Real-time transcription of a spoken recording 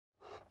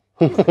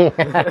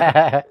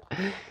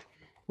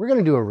We're going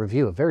to do a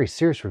review, a very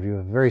serious review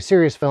of a very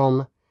serious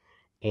film,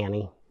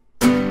 Annie.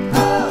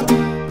 The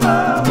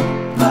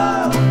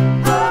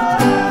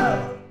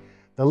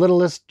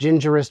littlest,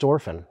 gingerest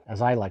orphan, as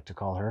I like to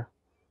call her.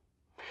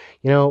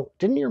 You know,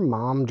 didn't your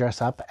mom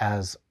dress up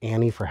as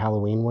Annie for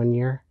Halloween one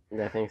year?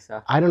 I think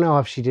so. I don't know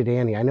if she did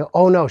Annie. I know,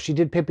 oh no, she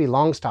did Pippi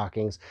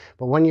Longstockings,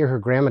 but one year her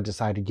grandma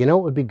decided, you know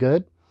what would be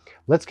good?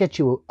 Let's get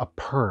you a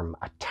perm,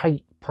 a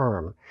tight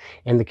perm.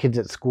 And the kids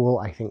at school,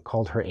 I think,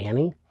 called her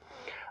Annie.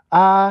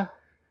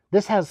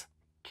 This has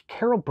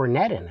Carol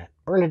Burnett in it,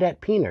 Bernadette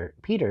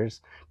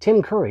Peters,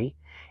 Tim Curry,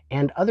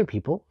 and other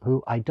people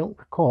who I don't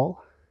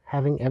recall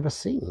having ever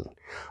seen.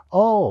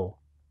 Oh,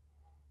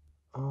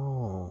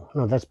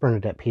 no, that's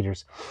Bernadette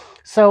Peters.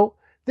 So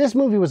this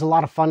movie was a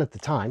lot of fun at the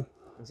time.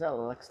 Is that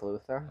Lex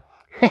Luthor?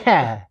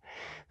 Yeah,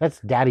 that's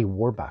Daddy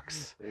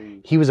Warbucks.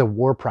 He was a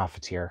war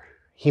profiteer.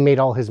 He made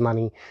all his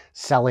money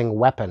selling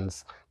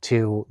weapons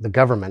to the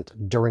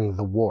government during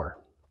the war.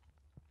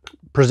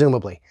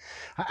 Presumably.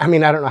 I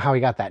mean, I don't know how he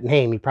got that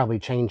name. He probably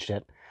changed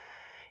it.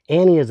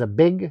 Annie is a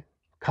big,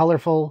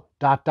 colorful, ...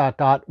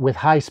 with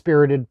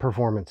high-spirited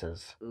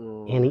performances.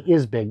 Annie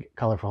is big,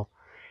 colorful.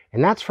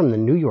 And that's from the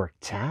New York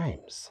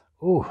Times.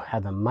 Ooh, how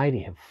the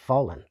mighty have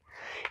fallen.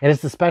 And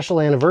it's the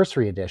special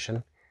anniversary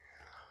edition,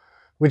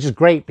 which is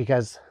great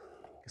because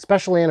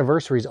special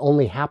anniversaries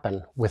only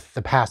happen with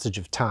the passage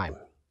of time.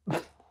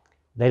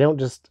 They don't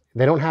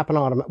happen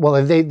automatically.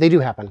 Well, they do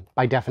happen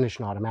by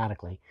definition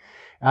automatically.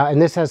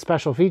 And this has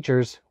special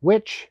features,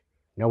 which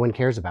no one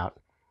cares about.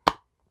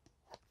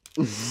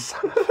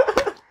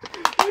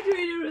 What do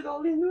we do with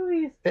all these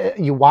movies?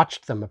 You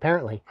watched them,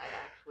 apparently. I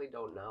actually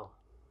don't know.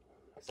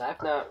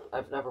 Because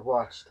I've never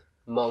watched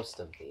most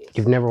of these.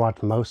 You've never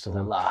watched most of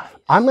them. Lies.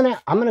 I'm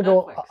gonna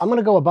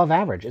go above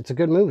average. It's a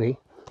good movie.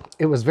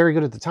 It was very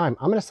good at the time.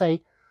 I'm gonna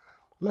say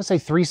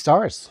 3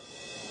 stars.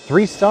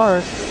 3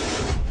 stars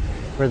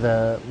for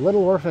the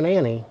Little Orphan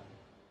Annie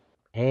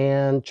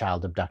and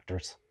child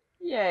abductors.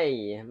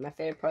 Yay! My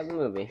favorite part of the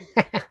movie.